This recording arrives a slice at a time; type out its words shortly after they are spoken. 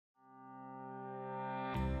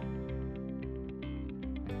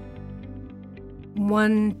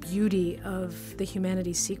One beauty of the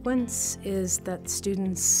Humanities sequence is that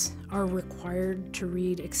students are required to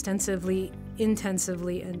read extensively,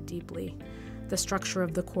 intensively, and deeply. The structure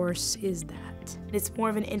of the course is that. It's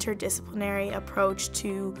more of an interdisciplinary approach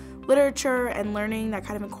to literature and learning that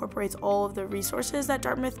kind of incorporates all of the resources that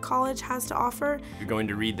Dartmouth College has to offer. You're going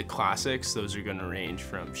to read the classics. Those are going to range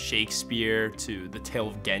from Shakespeare to The Tale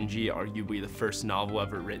of Genji, arguably the first novel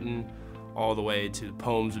ever written, all the way to the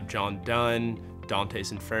poems of John Donne,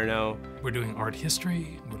 Dante's Inferno. We're doing art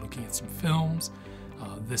history, we're looking at some films.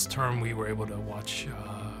 This term we were able to watch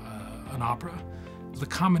an opera. The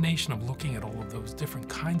combination of looking at all of those different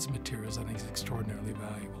kinds of materials I think is extraordinarily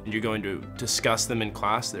valuable. You're going to discuss them in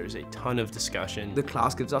class. There's a ton of discussion. The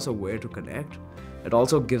class gives us a way to connect. It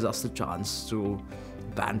also gives us the chance to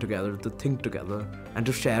band together, to think together, and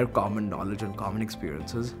to share common knowledge and common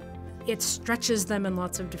experiences. It stretches them in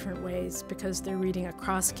lots of different ways because they're reading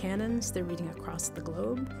across canons, they're reading across the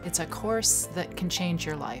globe. It's a course that can change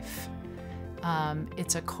your life.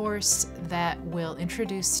 It's a course that will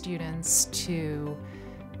introduce students to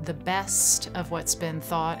the best of what's been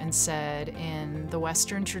thought and said in the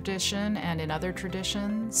Western tradition and in other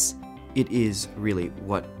traditions. It is really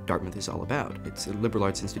what Dartmouth is all about. It's a liberal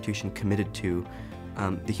arts institution committed to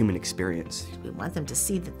the human experience. We want them to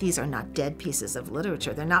see that these are not dead pieces of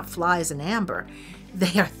literature. They're not flies in amber.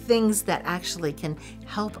 They are things that actually can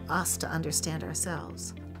help us to understand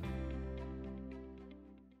ourselves.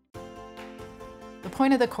 The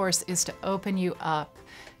point of the course is to open you up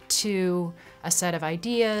to a set of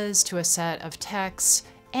ideas, to a set of texts,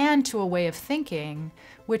 and to a way of thinking,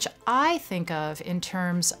 which I think of in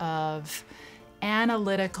terms of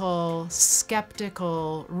analytical,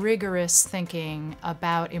 skeptical, rigorous thinking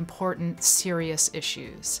about important, serious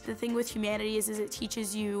issues. The thing with humanities is it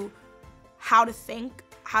teaches you how to think,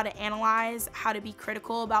 how to analyze, how to be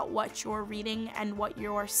critical about what you're reading and what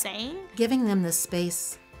you're saying. Giving them the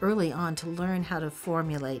space early on to learn how to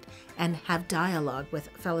formulate and have dialogue with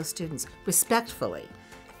fellow students respectfully.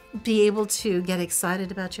 Be able to get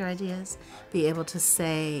excited about your ideas, be able to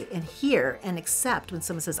say and hear and accept when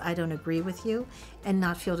someone says, I don't agree with you, and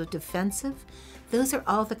not feel defensive. Those are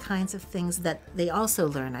all the kinds of things that they also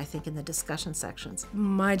learn, I think, in the discussion sections.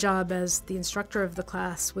 My job as the instructor of the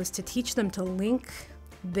class was to teach them to link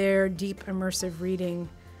their deep immersive reading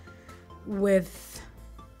with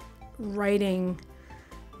writing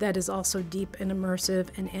that is also deep and immersive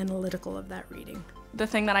and analytical of that reading. The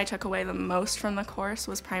thing that I took away the most from the course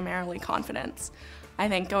was primarily confidence. I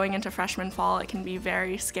think going into freshman fall, it can be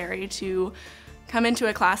very scary to come into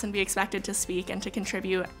a class and be expected to speak and to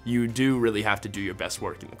contribute. You do really have to do your best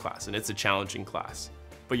work in the class, and it's a challenging class.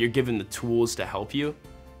 But you're given the tools to help you,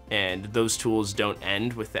 and those tools don't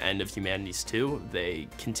end with the end of Humanities 2, they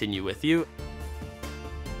continue with you.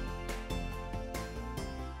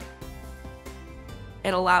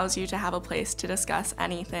 It allows you to have a place to discuss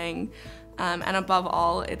anything, and above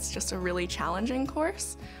all, it's just a really challenging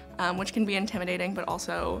course, which can be intimidating but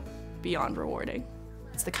also beyond rewarding.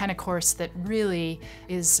 It's the kind of course that really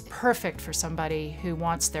is perfect for somebody who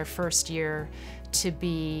wants their first year to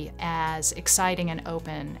be as exciting and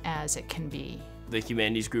open as it can be. The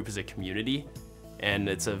Humanities group is a community, and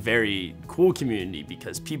it's a very cool community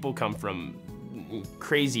because people come from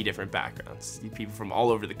crazy different backgrounds. People from all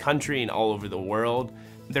over the country and all over the world.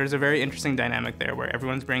 There's a very interesting dynamic there where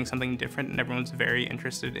everyone's bringing something different and everyone's very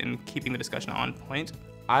interested in keeping the discussion on point.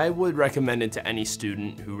 I would recommend it to any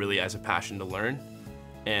student who really has a passion to learn.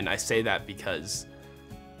 And I say that because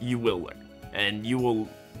you will learn. And you will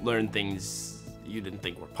learn things you didn't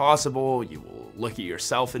think were possible. You will look at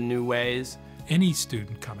yourself in new ways. Any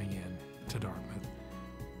student coming in to Dartmouth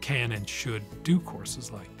can and should do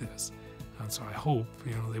courses like this. And so I hope,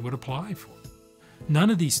 they would apply for it. None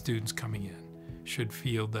of these students coming in should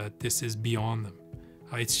feel that this is beyond them.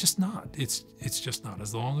 It's just not. It's just not,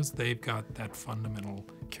 as long as they've got that fundamental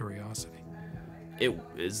curiosity. It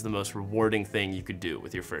is the most rewarding thing you could do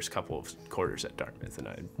with your first couple of quarters at Dartmouth, and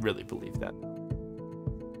I really believe that.